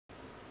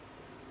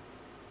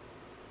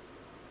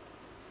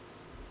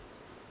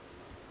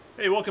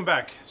Hey, welcome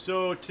back.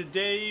 So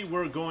today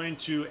we're going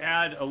to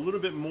add a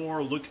little bit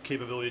more look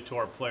capability to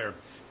our player.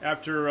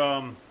 After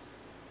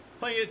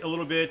playing it a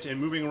little bit and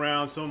moving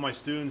around, some of my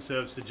students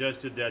have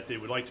suggested that they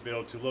would like to be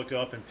able to look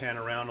up and pan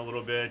around a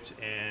little bit,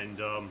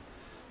 and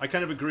I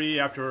kind of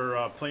agree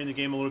after playing the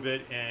game a little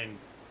bit, and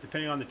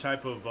depending on the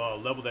type of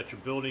level that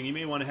you're building, you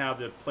may want to have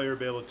the player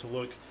be able to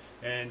look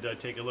and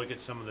take a look at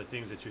some of the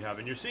things that you have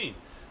in your scene.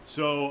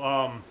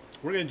 So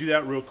we're going to do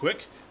that real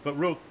quick, but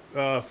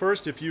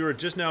first, if you are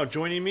just now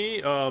joining me,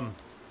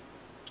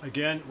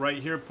 again, right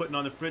here, putting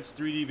on the Fritz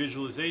 3D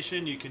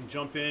visualization, you can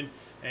jump in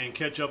and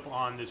catch up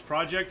on this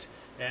project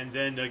and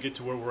then get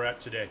to where we're at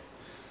today.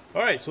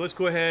 All right, so let's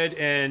go ahead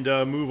and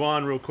move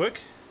on real quick.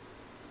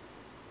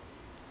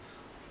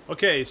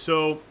 Okay,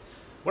 so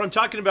what I'm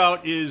talking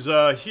about is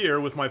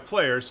here with my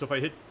player. So if I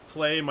hit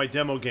play in my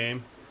demo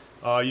game,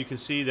 you can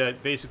see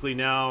that basically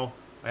now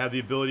I have the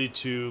ability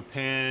to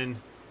pan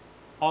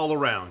all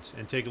around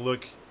and take a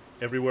look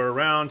everywhere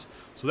around.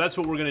 So that's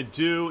what we're going to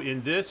do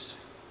in this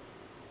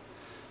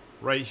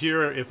right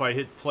here. If I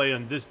hit play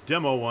on this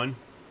demo one,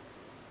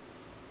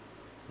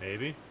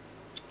 maybe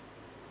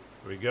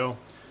there we go.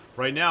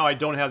 Right now I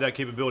don't have that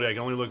capability. I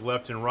can only look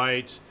left and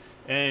right,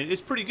 and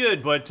it's pretty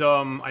good, but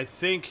I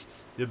think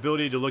the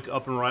ability to look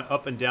up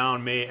and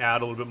down may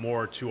add a little bit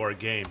more to our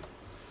game.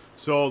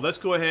 So let's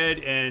go ahead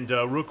and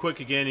real quick,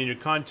 again, in your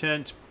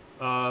content,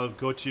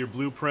 go to your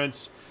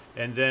blueprints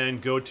and then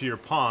go to your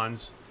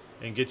pawns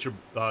and get your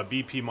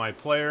BP My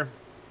Player.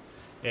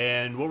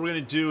 And what we're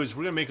going to do is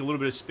we're going to make a little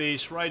bit of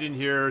space right in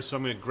here. So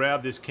I'm going to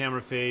grab this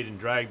camera fade and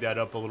drag that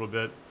up a little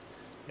bit.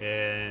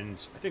 And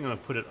I think I'm going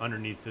to put it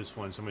underneath this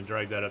one. So I'm going to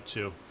drag that up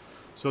too.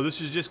 So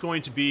this is just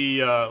going to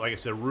be, like I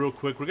said, real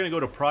quick. We're going to go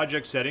to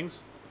Project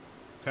Settings.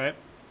 Okay.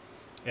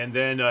 And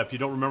then if you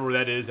don't remember where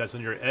that is, that's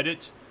under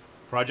Edit,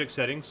 Project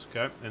Settings.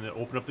 Okay. And then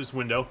open up this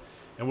window.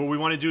 And what we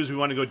want to do is we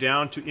want to go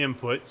down to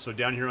Input. So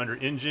down here under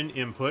Engine,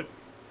 Input.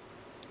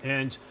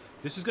 And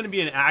this is going to be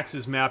an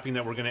axis mapping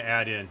that we're going to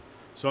add in.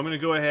 So I'm going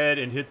to go ahead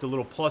and hit the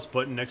little plus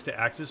button next to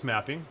axis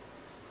mapping.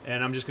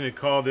 And I'm just going to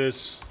call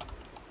this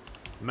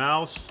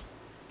mouse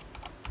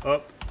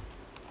up,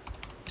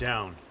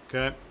 down.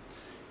 Okay.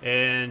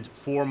 And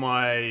for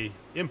my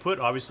input,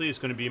 obviously, it's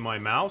going to be my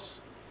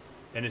mouse.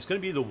 And it's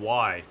going to be the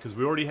Y, because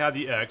we already have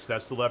the X.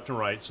 That's the left and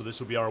right. So this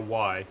will be our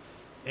Y.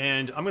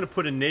 And I'm going to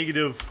put a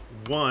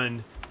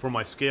 -1 for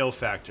my scale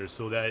factor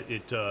so that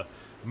it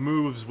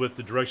moves with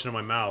the direction of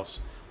my mouse.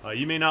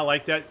 You may not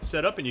like that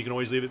setup, and you can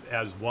always leave it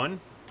as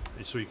 1,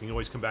 so you can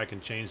always come back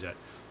and change that.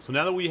 So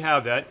now that we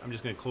have that, I'm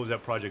just going to close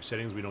that project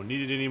settings. We don't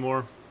need it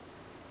anymore.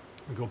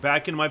 I'll go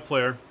back into my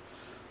player.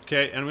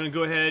 Okay, and I'm going to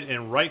go ahead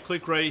and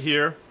right-click right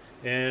here,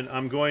 and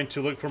I'm going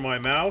to look for my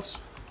mouse.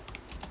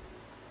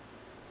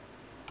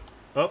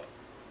 Up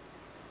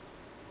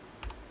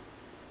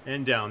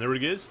and down. There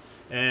it is.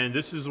 And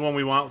this is the one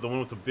we want, the one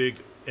with the big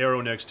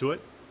arrow next to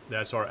it.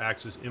 That's our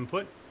axis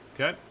input.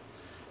 Okay.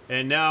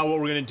 And now what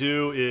we're going to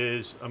do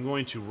is I'm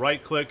going to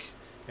right click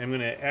and I'm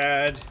going to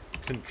add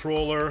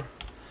controller,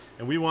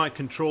 and we want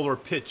controller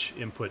pitch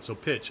input. So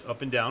pitch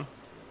up and down.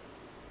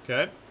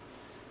 Okay.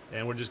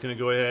 And we're just going to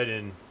go ahead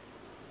and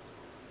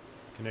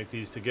connect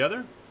these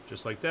together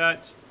just like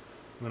that.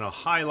 I'm going to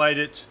highlight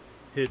it,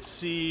 hit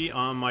C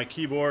on my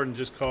keyboard, and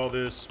just call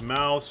this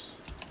mouse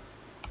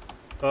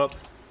up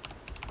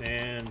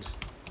and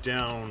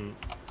down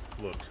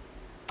look.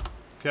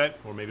 Okay,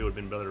 or maybe it would have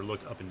been better to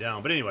look up and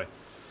down, but anyway.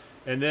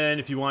 And then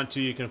if you want to,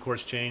 you can of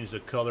course change the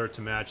color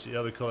to match the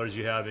other colors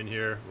you have in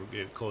here. We'll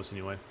get close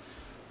anyway.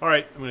 All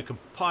right, I'm going to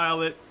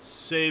compile it,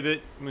 save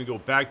it. I'm going to go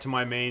back to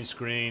my main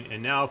screen,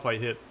 and now if I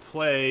hit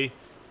play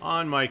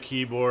on my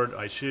keyboard,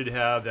 I should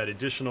have that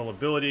additional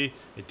ability.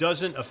 It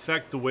doesn't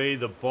affect the way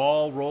the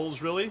ball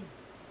rolls really.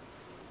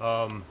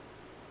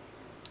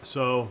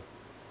 So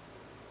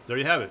there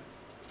you have it.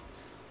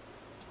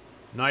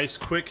 Nice,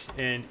 quick,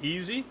 and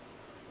easy.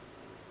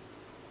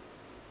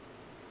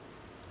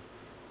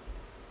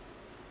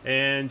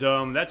 And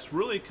that's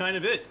really kind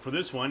of it for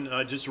this one.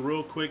 Just a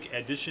real quick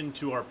addition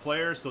to our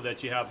player so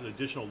that you have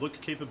additional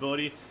look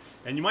capability.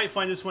 And you might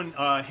find this one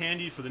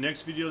handy for the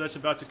next video that's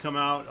about to come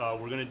out.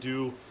 We're going to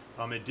do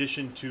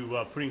addition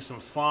to putting some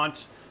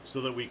font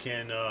so that we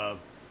can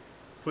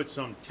put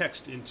some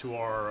text into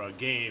our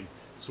game,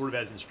 sort of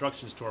as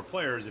instructions to our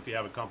players. If you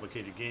have a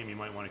complicated game, you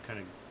might want to kind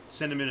of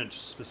send them in a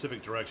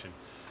specific direction.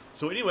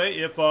 So anyway,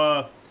 if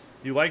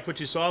you liked what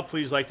you saw,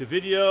 please like the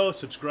video,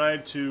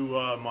 subscribe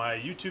to my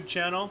YouTube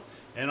channel,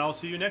 and I'll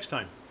see you next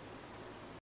time.